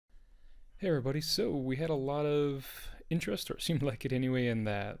Hey everybody, so we had a lot of interest, or it seemed like it anyway, in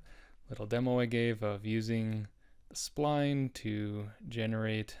that little demo I gave of using the spline to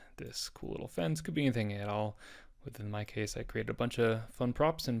generate this cool little fence. Could be anything at all. Within my case, I created a bunch of fun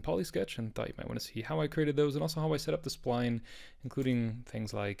props in Polysketch and thought you might want to see how I created those and also how I set up the spline, including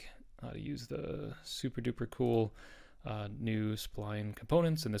things like how to use the super duper cool new spline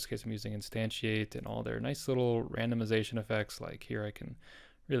components. In this case, I'm using instantiate and all their nice little randomization effects. Like here I can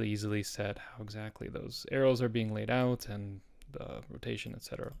really easily set how exactly those arrows are being laid out and the rotation,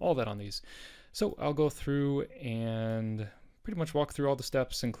 etc. All that on these. So I'll go through and pretty much walk through all the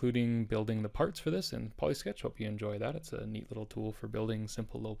steps, including building the parts for this in Polysketch. Hope you enjoy that. It's a neat little tool for building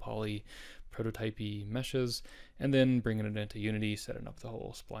simple low poly prototypey meshes, and then bringing it into Unity, setting up the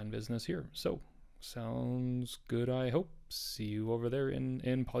whole spline business here. So sounds good, I hope. See you over there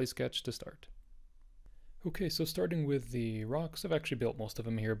in Polysketch to start. Okay, so starting with the rocks, I've actually built most of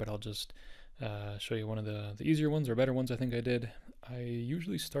them here, but I'll just show you one of the easier ones or better ones I think I did. I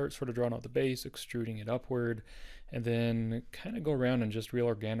usually start sort of drawing out the base, extruding it upward, and then kind of go around and just real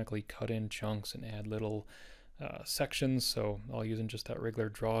organically cut in chunks and add little sections. So I'll use just that regular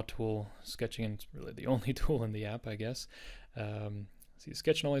draw tool, sketching, it's really the only tool in the app, I guess. So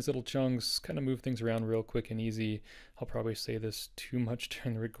sketching all these little chunks, kind of move things around real quick and easy. I'll probably say this too much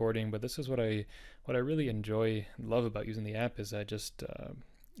during the recording, but this is what I really enjoy and love about using the app is I just,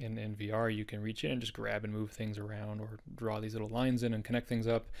 in VR, you can reach in and just grab and move things around or draw these little lines in and connect things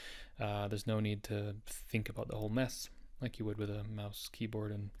up. There's no need to think about the whole mess like you would with a mouse,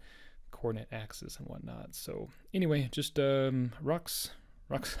 keyboard, and coordinate axis and whatnot. So anyway, just rocks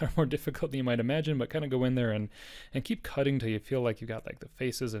are more difficult than you might imagine, but kind of go in there and keep cutting till you feel like you've got like the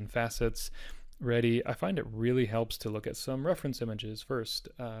faces and facets ready. I find it really helps to look at some reference images first.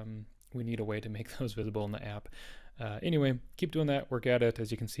 We need a way to make those visible in the app. Anyway, keep doing that, work at it.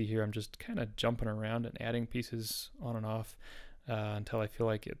 As you can see here, I'm just kind of jumping around and adding pieces on and off until I feel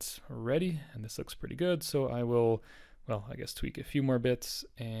like it's ready, and this looks pretty good. So I will, well, I guess tweak a few more bits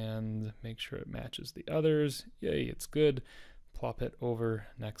and make sure it matches the others. Yay, it's good. Plop it over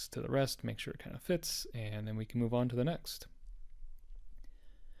next to the rest, make sure it kind of fits, and then we can move on to the next.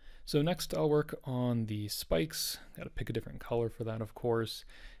 So next I'll work on the spikes. Got to pick a different color for that, of course.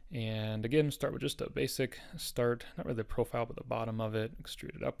 And again, start with just a basic start, not really the profile, but the bottom of it,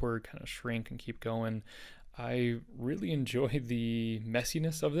 extrude it upward, kind of shrink and keep going. I really enjoy the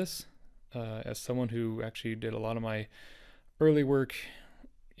messiness of this. As someone who actually did a lot of my early work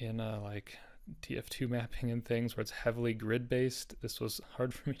in like TF2 mapping and things where it's heavily grid based, this was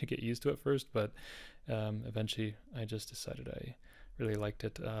hard for me to get used to at first, but eventually I just decided I really liked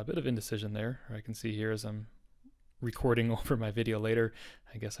it. A bit of indecision there. I can see here as I'm recording over my video later,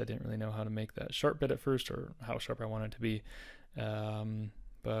 I guess I didn't really know how to make that sharp bit at first or how sharp I want it to be.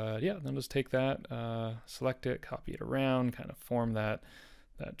 But yeah, then just take that, select it, copy it around, kind of form that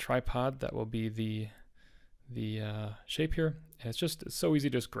tripod that will be the shape here. And it's so easy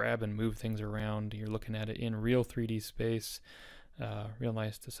to just grab and move things around. You're looking at it in real 3D space. Real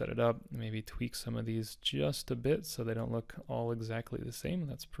nice to set it up. Maybe tweak some of these just a bit so they don't look all exactly the same.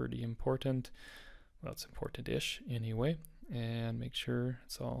 That's pretty important. Well, it's important-ish anyway. And make sure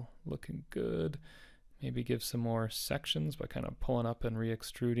it's all looking good. Maybe give some more sections by kind of pulling up and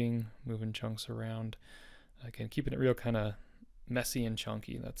re-extruding, moving chunks around. Again, keeping it real kind of messy and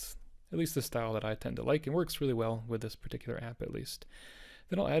chunky. That's at least the style that I tend to like and works really well with this particular app at least.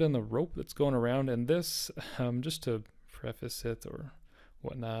 Then I'll add in the rope that's going around, and this, just to preface it or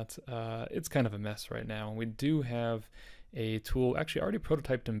whatnot, it's kind of a mess right now. We do have a tool actually already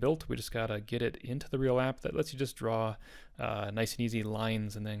prototyped and built. We just gotta get it into the real app that lets you just draw nice and easy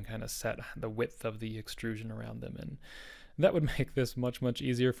lines and then kind of set the width of the extrusion around them, and that would make this much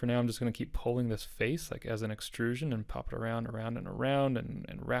easier. For now, I'm just going to keep pulling this face like as an extrusion and pop it around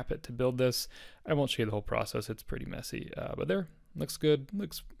and wrap it to build this. I won't show you the whole process, it's pretty messy, but there, looks good.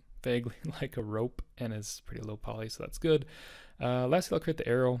 Looks vaguely like a rope and is pretty low poly, so that's good. Lastly, I'll create the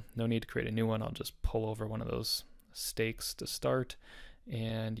arrow. No need to create a new one. I'll just pull over one of those stakes to start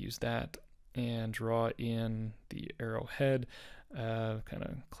and use that and draw in the arrowhead, kind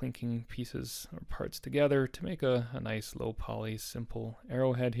of clinking pieces or parts together to make a nice low poly simple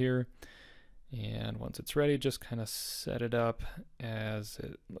arrowhead here. And once it's ready, just kind of set it up as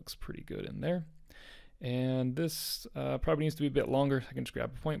it looks pretty good in there. And this probably needs to be a bit longer. I can just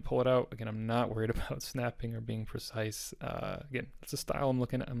grab a point, pull it out. Again, I'm not worried about snapping or being precise. Again, it's a style I'm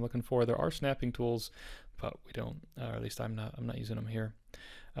looking for. There are snapping tools, but we don't, or at least I'm not using them here.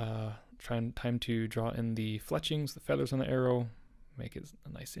 Time to draw in the fletchings, the feathers on the arrow, make it a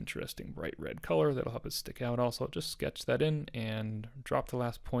nice, interesting, bright red color that'll help it stick out. Also, just sketch that in and drop the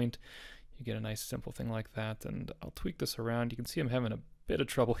last point. You you get a nice simple thing like that. And I'll tweak this around. You can see I'm having a bit of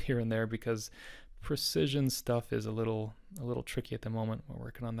trouble here and there because precision stuff is a little tricky at the moment. We're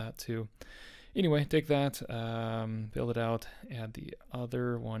working on that too. Anyway, take that, build it out, add the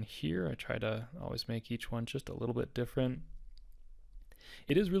other one here. I try to always make each one just a little bit different.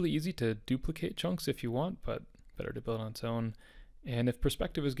 It is really easy to duplicate chunks if you want, but better to build on its own. And if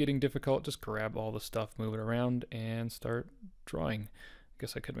perspective is getting difficult, just grab all the stuff, move it around, and start drawing. I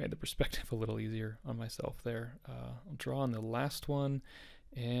guess I could have made the perspective a little easier on myself there. I'll draw on the last one,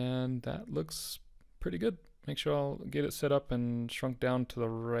 and that looks pretty good. Make sure I'll get it set up and shrunk down to the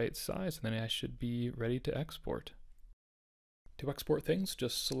right size, and then I should be ready to export. To export things,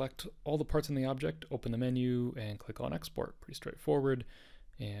 just select all the parts in the object, open the menu, and click on Export. Pretty straightforward,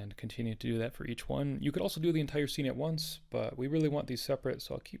 and continue to do that for each one. You could also do the entire scene at once, but we really want these separate,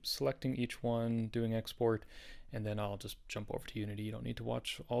 so I'll keep selecting each one, doing export, and then I'll just jump over to Unity. You don't need to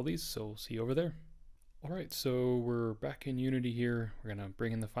watch all these, so see you over there. Alright, so we're back in Unity here. We're going to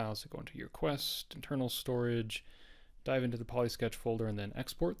bring in the files that go into your quest, internal storage, dive into the Polysketch folder, and then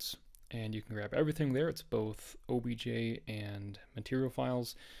exports. And you can grab everything there. It's both OBJ and material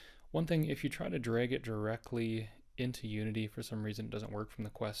files. One thing, if you try to drag it directly into Unity, for some reason it doesn't work from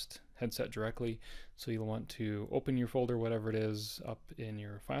the Quest headset directly. So you'll want to open your folder, whatever it is, up in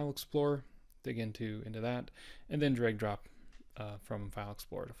your File Explorer, dig into that, and then drag drop from File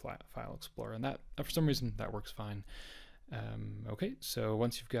Explorer to File Explorer, and that for some reason that works fine. Okay, so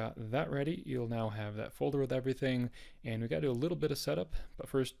once you've got that ready, you'll now have that folder with everything, and we got to do a little bit of setup. But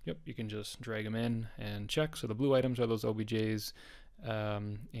first, you can just drag them in and check. So the blue items are those OBJs,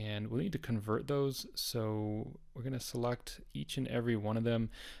 and we'll need to convert those. So we're going to select each and every one of them.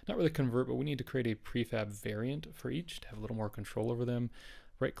 Not really convert, but we need to create a prefab variant for each to have a little more control over them.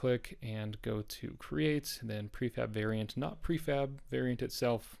 Right click and go to create, and then prefab variant, not prefab variant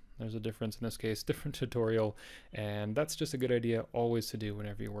itself. There's a difference in this case, different tutorial, and that's just a good idea always to do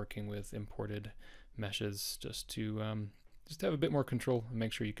whenever you're working with imported meshes, just to have a bit more control and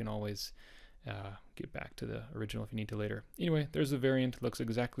make sure you can always get back to the original if you need to later. Anyway, there's a variant. It looks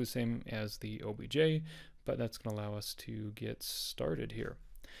exactly the same as the OBJ, but that's going to allow us to get started here.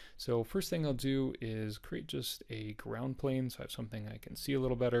 So first thing I'll do is create just a ground plane so I have something I can see a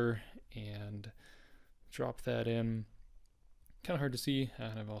little better, and drop that in. Kind of hard to see,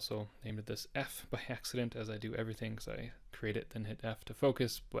 and I've also named it this F by accident, as I do everything, because I create it then hit F to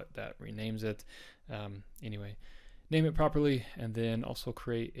focus, but that renames it. Anyway, name it properly, and then also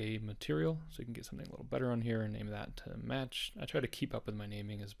create a material so you can get something a little better on here and name that to match. I try to keep up with my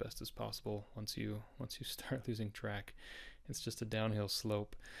naming as best as possible. Once you start losing track, it's just a downhill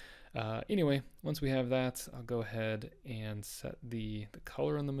slope. Anyway, once we have that, I'll go ahead and set the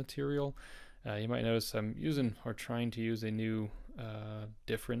color on the material. You might notice I'm using or trying to use a new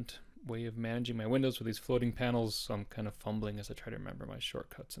different way of managing my windows with these floating panels, so I'm kind of fumbling as I try to remember my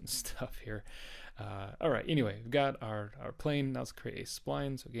shortcuts and stuff here. Alright, anyway, we've got our plane. Now let's create a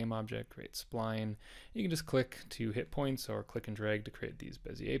spline. So game object, create spline. You can just click to hit points or click and drag to create these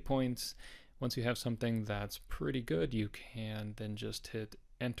Bezier points. Once you have something that's pretty good, you can then just hit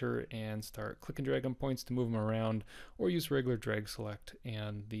enter and start click and drag on points to move them around, or use regular drag select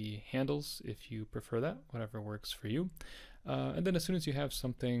and the handles if you prefer that, whatever works for you. And then as soon as you have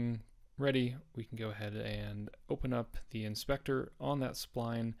something ready, we can go ahead and open up the inspector on that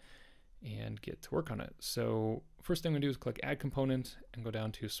spline and get to work on it. So first thing we do is click add component and go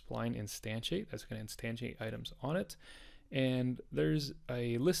down to spline instantiate. That's going to instantiate items on it. And there's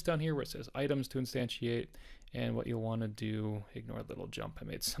a list down here where it says items to instantiate, and what you'll want to do, ignore the little jump, I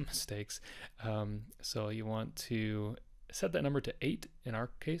made some mistakes. So you want to set that number to 8 in our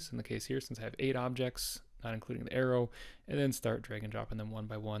case, in the case here, since I have 8 objects, not including the arrow, and then start drag and dropping them one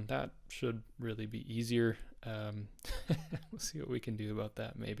by one. That should really be easier. We'll see what we can do about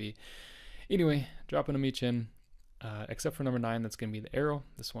that maybe. Anyway, dropping them each in, except for number 9, that's going to be the arrow,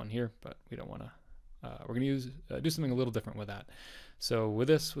 this one here, but we don't want to. We're going to do something a little different with that. So with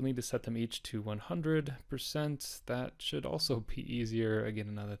this, we'll need to set them each to 100%. That should also be easier. Again,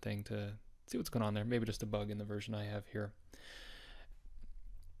 another thing to see what's going on there. Maybe just a bug in the version I have here.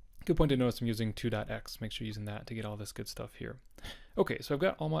 Good point to notice I'm using 2.x. Make sure you're using that to get all this good stuff here. Okay, so I've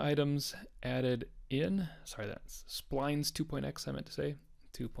got all my items added in. Sorry, that's Splines 2.x I meant to say.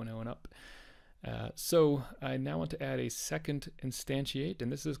 2.0 and up. So I now want to add a second instantiate,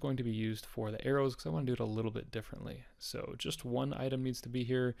 and this is going to be used for the arrows because I want to do it a little bit differently. So just one item needs to be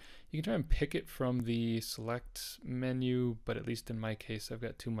here. You can try and pick it from the select menu, but at least in my case I've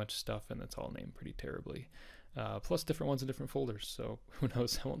got too much stuff and it's all named pretty terribly. Plus different ones in different folders, so who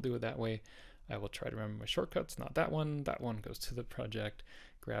knows, I won't do it that way. I will try to remember my shortcuts, not that one. That one goes to the project.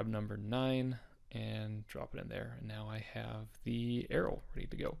 Grab number 9 and drop it in there. And now I have the arrow ready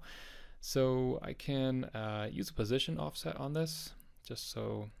to go. So I can use a position offset on this, just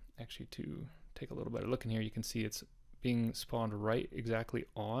so actually to take a little better look in here, you can see it's being spawned right exactly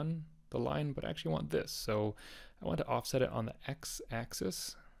on the line, but I actually want this. So I want to offset it on the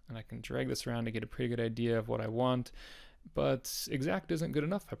x-axis, and I can drag this around to get a pretty good idea of what I want. But exact isn't good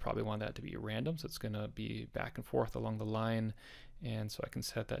enough. I probably want that to be random, so it's going to be back and forth along the line. And so I can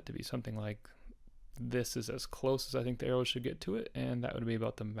set that to be something like this is as close as I think the arrow should get to it, and that would be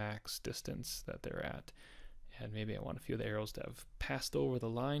about the max distance that they're at. And maybe I want a few of the arrows to have passed over the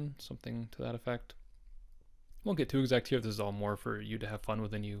line, something to that effect. Won't get too exact here. This is all more for you to have fun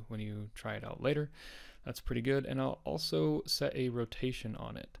with when you try it out later. That's pretty good. And I'll also set a rotation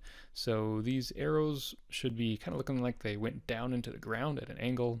on it. So these arrows should be kind of looking like they went down into the ground at an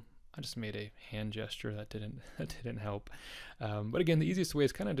angle. I just made a hand gesture that didn't help. But again, the easiest way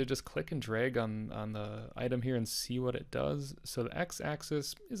is kind of to just click and drag on the item here and see what it does. So the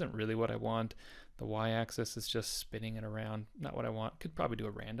x-axis isn't really what I want. The y-axis is just spinning it around. Not what I want. Could probably do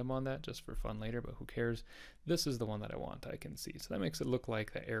a random on that just for fun later, but who cares? This is the one that I want, I can see. So that makes it look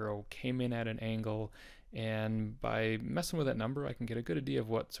like the arrow came in at an angle, and by messing with that number, I can get a good idea of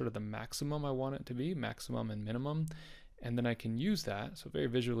what sort of the maximum I want it to be, maximum and minimum, and then I can use that, so very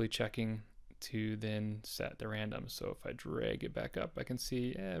visually checking, to then set the random. So if I drag it back up, I can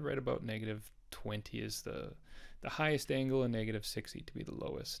see right about -20 is the highest angle and -60 to be the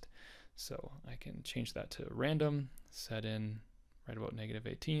lowest. So I can change that to random, set in right about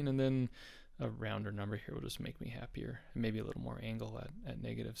 -18, and then a rounder number here will just make me happier, and maybe a little more angle at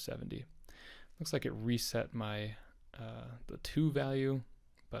 -70. Looks like it reset my the 2 value,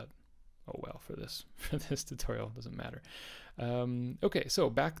 but oh well, for this tutorial, it doesn't matter. Okay, so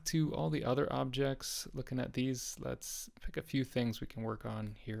back to all the other objects. Looking at these, let's pick a few things we can work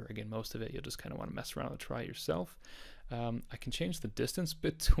on here. Again, most of it you'll just kind of want to mess around and try yourself. I can change the distance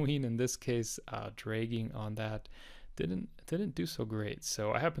between, in this case, dragging on that didn't do so great.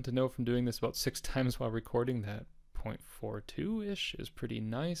 So I happen to know from doing this about 6 times while recording that 0.42-ish is pretty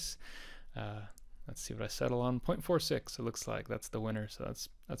nice. Let's see what I settle on. 0.46, it looks like that's the winner, so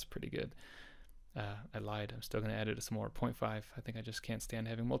that's pretty good. I lied, I'm still going to add it to some more. 0.5, I think I just can't stand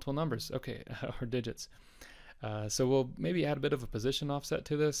having multiple numbers. Okay, or digits. So we'll maybe add a bit of a position offset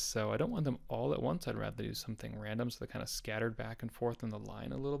to this. So I don't want them all at once. I'd rather do something random, so they're kind of scattered back and forth in the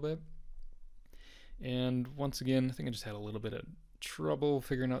line a little bit. And once again, I think I just had a little bit of trouble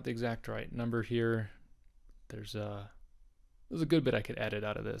figuring out the exact right number here. There's a good bit I could edit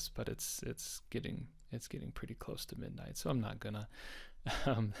out of this, but it's getting pretty close to midnight, so I'm not gonna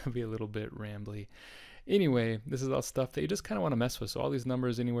be a little bit rambly. Anyway, this is all stuff that you just kind of want to mess with. So all these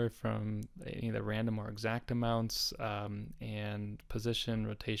numbers, anywhere from any of the random or exact amounts, and position,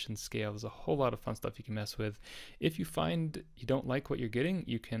 rotation, scale. There's a whole lot of fun stuff you can mess with. If you find you don't like what you're getting,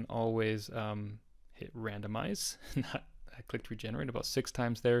 you can always hit randomize. I clicked regenerate about 6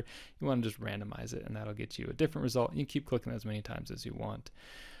 times there. You want to just randomize it, and that'll get you a different result. You keep clicking as many times as you want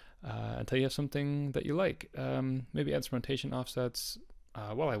until you have something that you like. Maybe add some rotation offsets.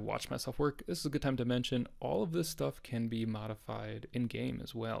 While I watch myself work, this is a good time to mention all of this stuff can be modified in-game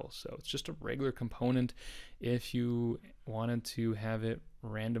as well. So it's just a regular component. If you wanted to have it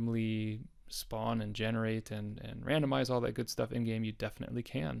randomly spawn and generate and randomize all that good stuff in-game, you definitely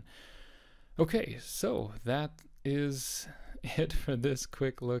can. Okay, so that is it for this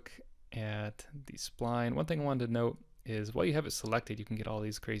quick look at the spline. One thing I wanted to note is while you have it selected, you can get all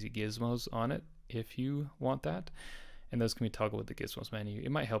these crazy gizmos on it if you want that. And those can be toggled with the gizmos menu.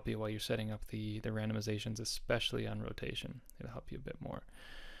 It might help you while you're setting up the randomizations, especially on rotation. It'll help you a bit more.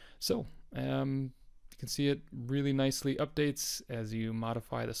 So you can see it really nicely updates as you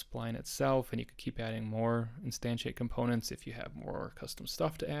modify the spline itself, and you can keep adding more instantiate components if you have more custom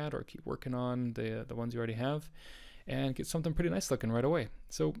stuff to add, or keep working on the ones you already have, and get something pretty nice looking right away.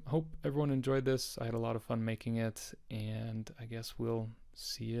 So hope everyone enjoyed this. I had a lot of fun making it, and I guess we'll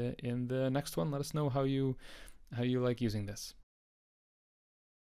see you in the next one. Let us know how you like using this.